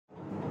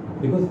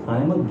because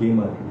I'm a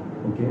gamer,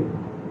 okay,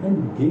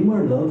 and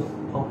gamer loves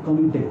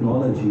upcoming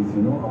technologies,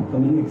 you know,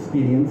 upcoming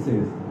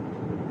experiences,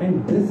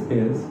 and this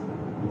is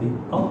the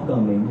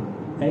upcoming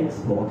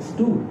Xbox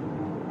 2.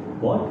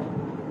 What?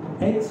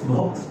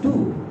 Xbox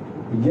 2.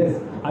 Yes,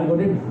 I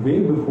got it way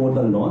before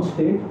the launch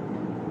date.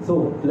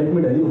 So let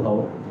me tell you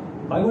how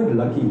I got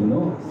lucky, you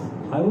know.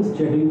 I was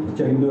chatting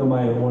to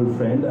my old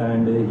friend,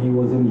 and he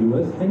was in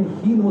US, and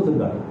he knows a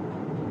guy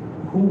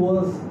who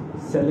was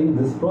selling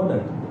this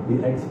product, the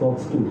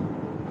Xbox 2.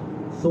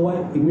 So I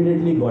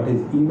immediately got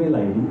his email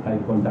ID. I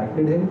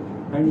contacted him,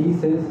 and he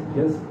says,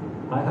 yes,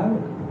 I have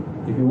it.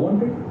 If you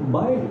want it,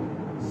 buy it.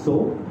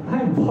 So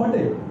I bought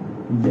it.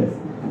 Yes.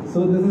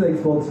 So this is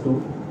Xbox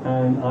 2,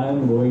 and I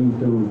am going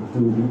to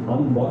do the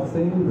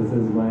unboxing. This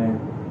is my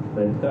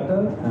red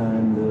cutter,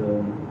 and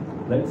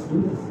let's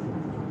do this.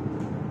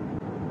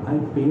 I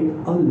paid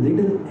a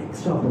little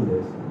extra for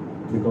this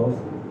because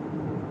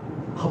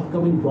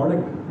upcoming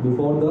product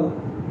before the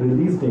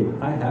release date.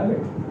 I have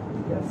it.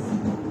 Yes.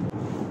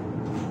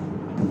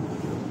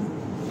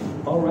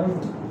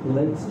 Alright,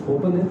 let's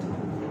open it.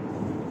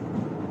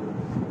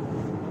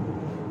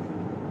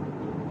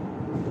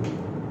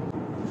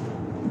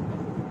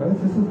 Guys,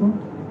 this is what?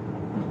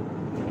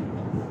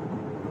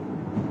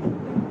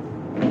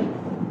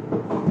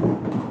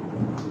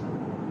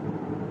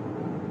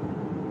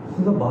 This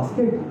is a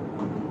basket.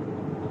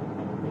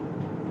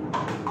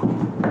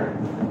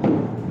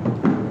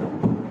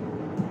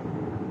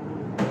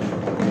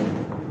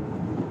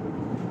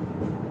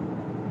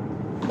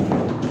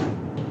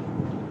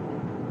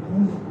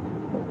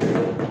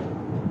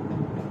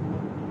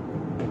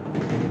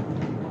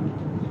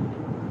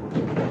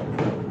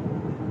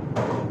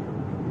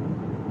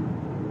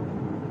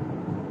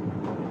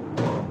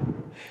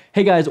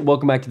 Hey guys,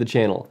 welcome back to the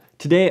channel.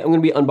 Today I'm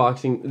going to be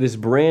unboxing this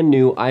brand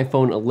new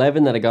iPhone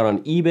 11 that I got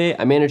on eBay.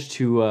 I managed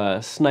to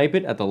snipe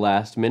it at the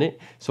last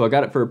minute, so I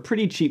got it for a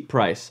pretty cheap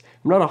price.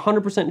 I'm not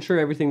 100% sure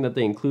everything that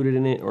they included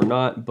in it or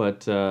not,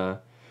 but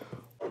so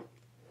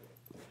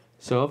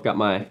I've got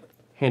my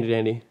handy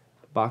dandy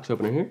box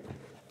opener here.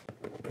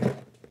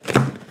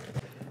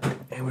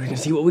 And we're going to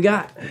see what we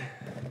got.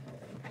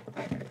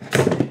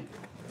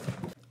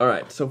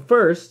 Alright, so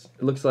first,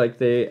 it looks like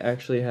they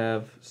actually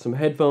have some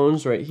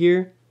headphones right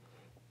here.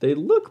 They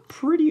look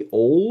pretty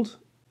old.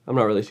 I'm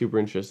not really super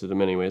interested in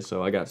them anyway,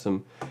 so I got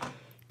some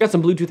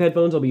Bluetooth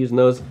headphones. I'll be using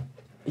those.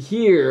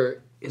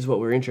 Here is what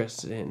we're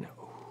interested in.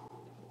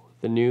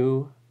 The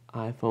new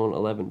iPhone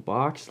 11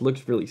 box.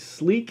 Looks really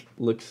sleek.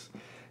 Looks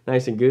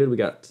nice and good. We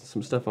got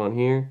some stuff on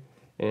here,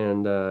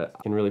 and I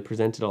can really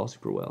present it all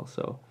super well.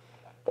 So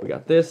we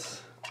got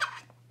this.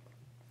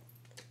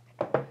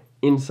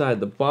 Inside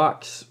the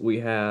box,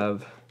 we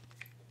have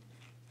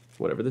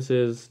whatever this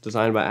is,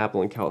 designed by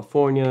Apple in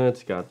California.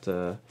 It's got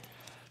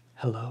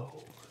hello,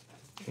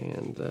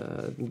 and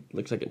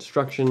looks like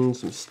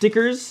instructions, some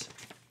stickers,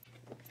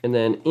 and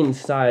then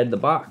inside the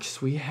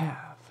box we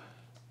have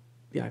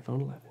the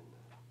iPhone 11.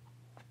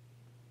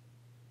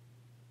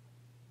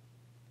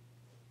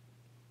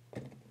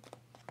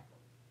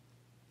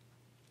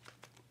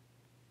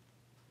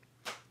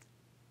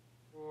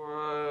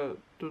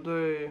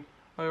 Today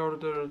I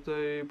ordered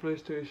a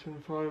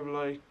PlayStation 5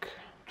 like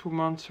 2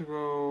 months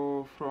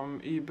ago from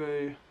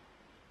eBay.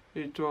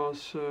 It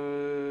was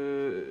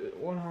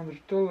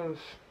 $100,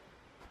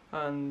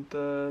 and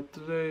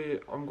today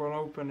I'm gonna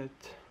open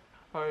it.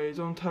 I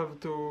don't have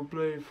to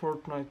play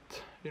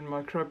Fortnite in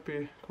my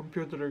crappy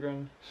computer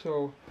again,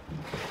 so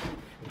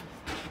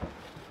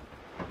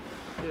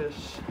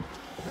yes,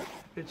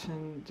 it's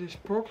in this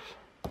box.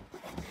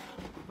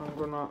 I'm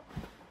gonna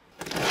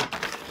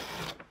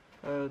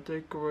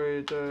take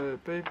away the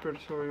paper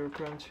so you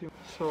can see.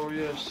 So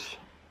yes,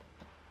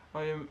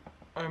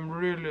 I'm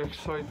really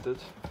excited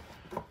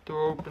to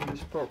open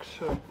this box.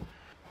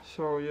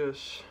 So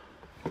yes,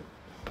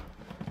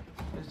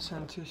 it's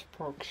in this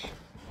box.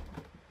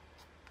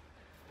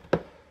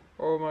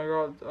 Oh my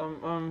god,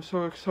 I'm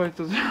so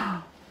excited.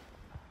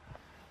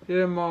 Yeah,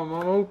 Mom,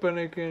 I'm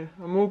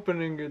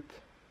opening it.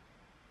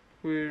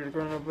 We're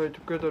gonna play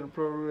together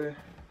probably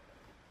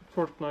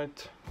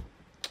Fortnite.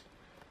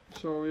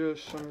 So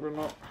yes, I'm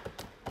gonna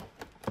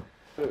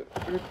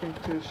open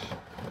this.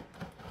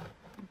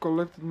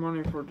 Collected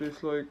money for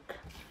this, like,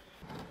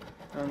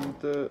 and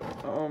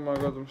oh my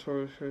god, I'm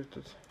so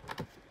excited.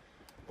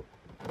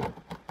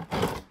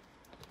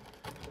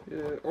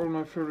 Yeah, all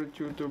my favorite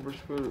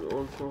YouTubers will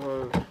also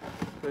have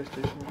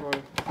PlayStation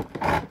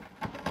 5.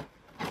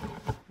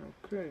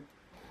 Okay,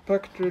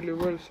 packed really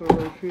well, so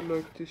I feel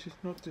like this is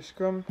not a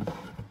scam.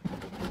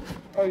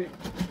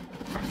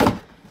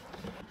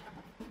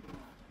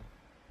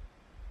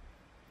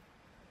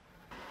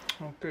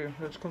 Okay,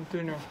 let's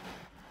continue.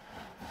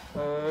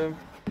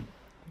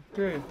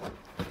 Okay,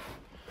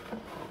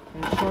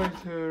 inside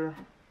here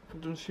I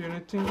don't see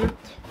anything yet.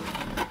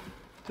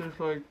 There's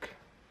like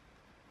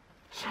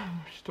so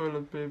much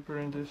toilet paper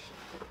in this.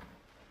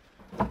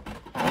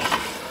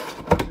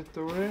 Put it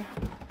away.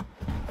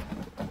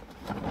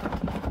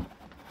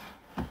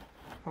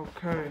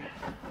 Okay,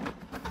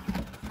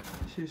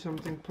 see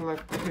something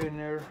black in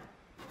here.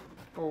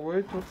 Oh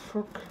wait, what the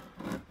fuck?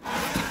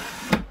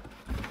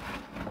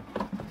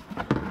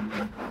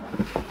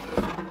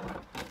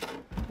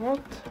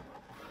 What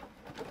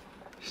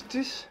is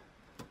this?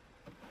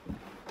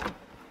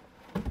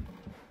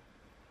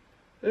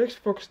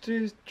 Xbox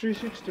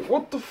 360.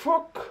 What the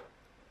fuck?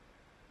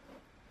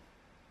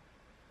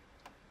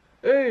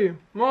 Hey,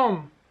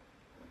 mom!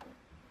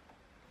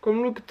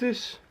 Come look at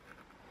this.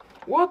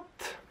 What?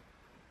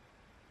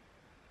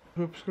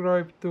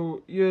 Subscribe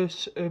to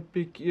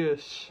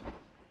YesEpicYes.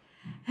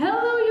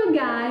 Hello you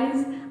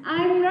guys,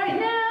 I'm right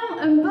now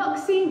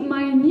unboxing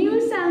my new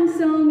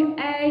Samsung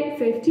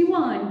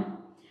A51.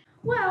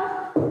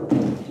 Well,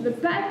 the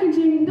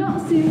packaging don't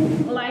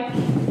seem like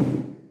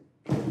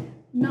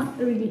not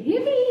really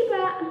heavy,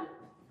 but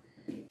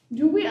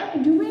do we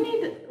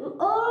need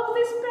all of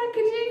this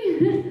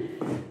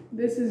packaging?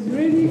 This is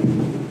really,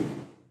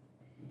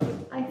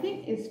 I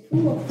think it's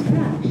full of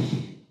trash.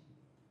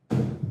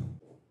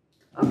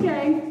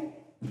 Okay,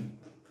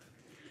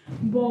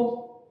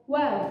 but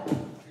well,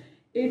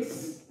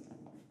 it's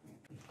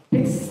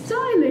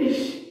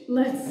stylish.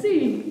 Let's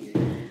see.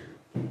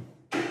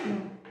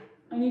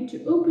 I need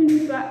to open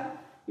it, but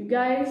you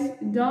guys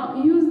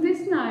don't use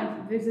this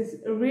knife. This is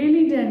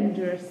really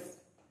dangerous.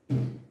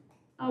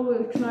 I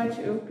will try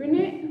to open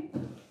it.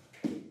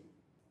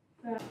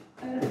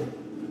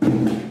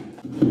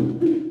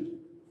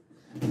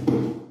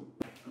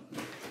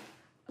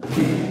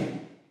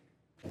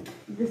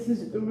 This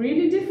is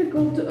really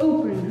difficult to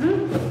open, huh?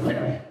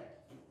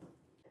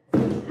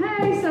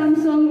 Hey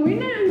Samsung, we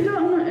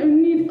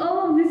don't need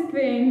all of this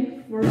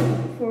thing for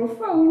a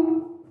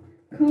phone.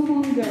 Come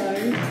on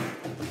guys.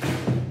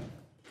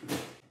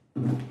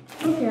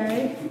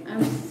 Okay,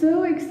 I'm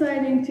so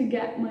excited to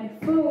get my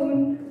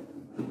phone.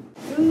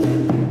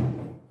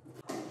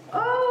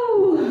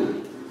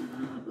 Oh,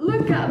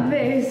 look at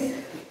this.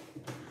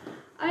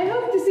 I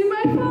hope to see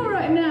my phone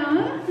right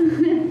now,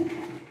 huh?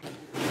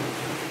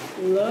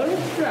 Lot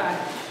of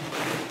trash.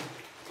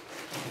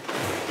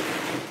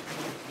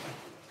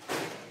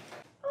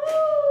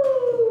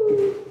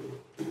 Oh,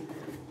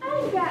 I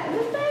got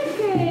the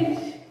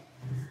package.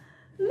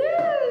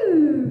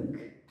 Look,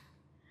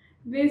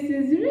 this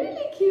is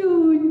really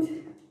cute.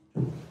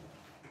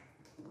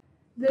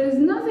 There's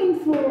nothing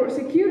for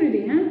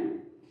security, huh?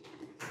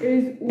 It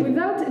is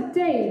without a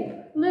tape.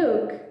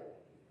 Look,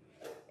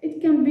 it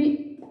can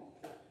be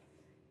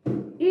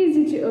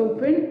easy to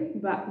open,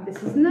 but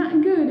this is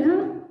not good,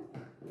 huh?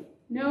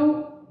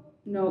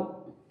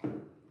 No.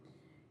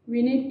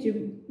 We need to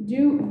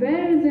do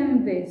better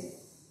than this.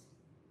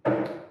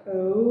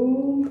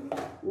 Oh,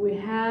 we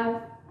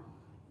have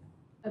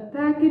a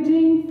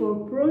packaging for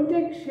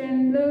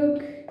protection.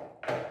 Look.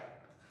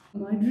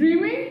 Am I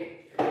dreaming?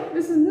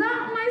 This is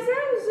not my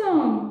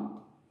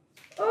Samsung.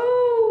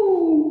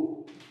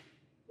 Oh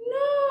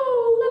no,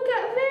 look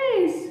at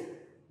this.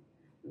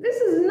 This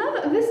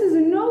is a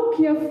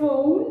Nokia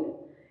phone.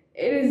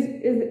 It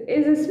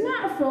is a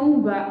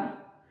smartphone, but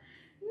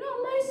not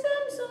my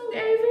Samsung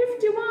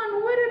A51.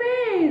 What it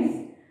is?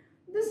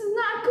 This is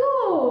not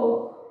cool.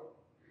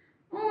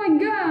 Oh my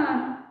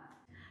god.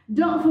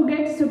 Don't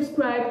forget to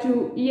subscribe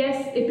to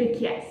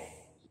YesEpicYes.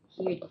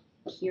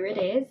 Here it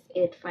is.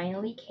 It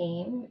finally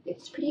came.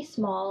 It's pretty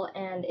small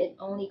and it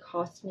only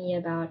cost me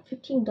about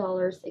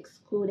 $15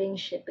 excluding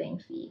shipping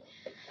fee.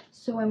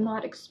 So I'm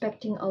not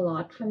expecting a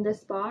lot from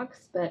this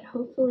box, but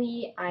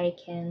hopefully I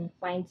can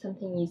find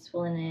something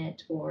useful in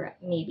it, or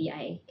maybe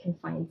I can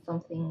find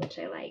something which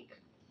I like.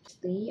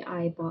 Firstly,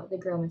 I bought the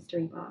Girl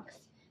Mystery box.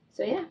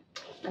 So yeah,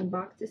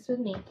 unbox this with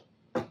me.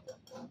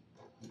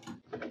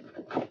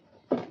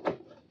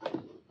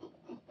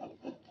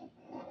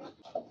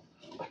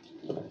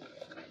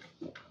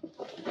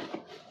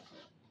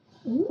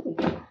 Ooh.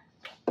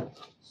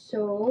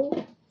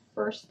 So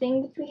first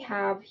thing that we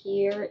have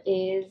here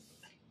is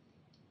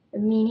a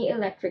mini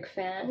electric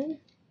fan.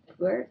 It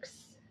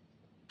works.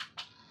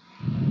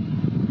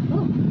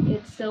 Oh,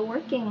 it's still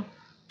working.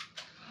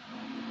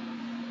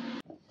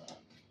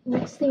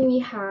 Next thing we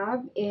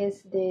have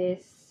is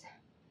this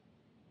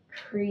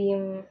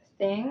cream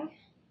thing.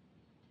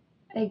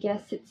 I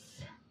guess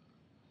it's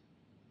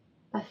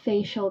a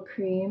facial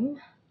cream.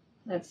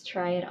 Let's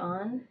try it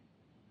on.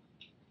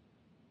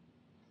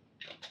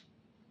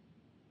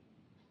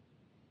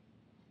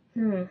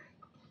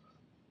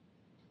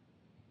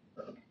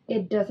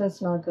 It doesn't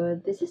smell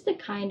good. This is the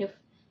kind of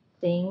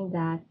thing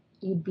that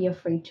you'd be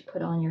afraid to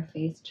put on your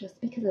face just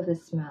because of the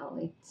smell.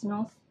 It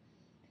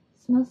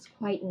smells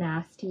quite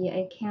nasty.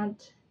 I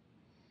can't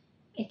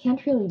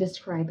really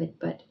describe it,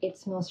 but it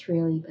smells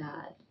really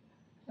bad.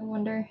 I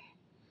wonder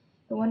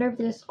if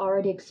this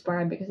already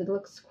expired because it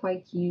looks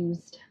quite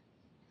used.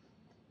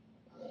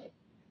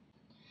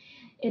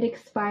 It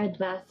expired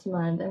last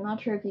month. I'm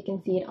not sure if you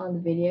can see it on the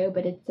video,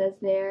 but it says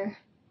there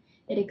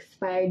it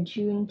expired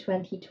June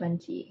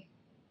 2020.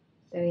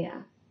 So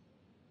yeah.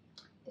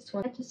 Just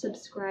wanted to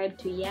subscribe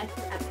to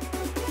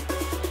YesEpicYes.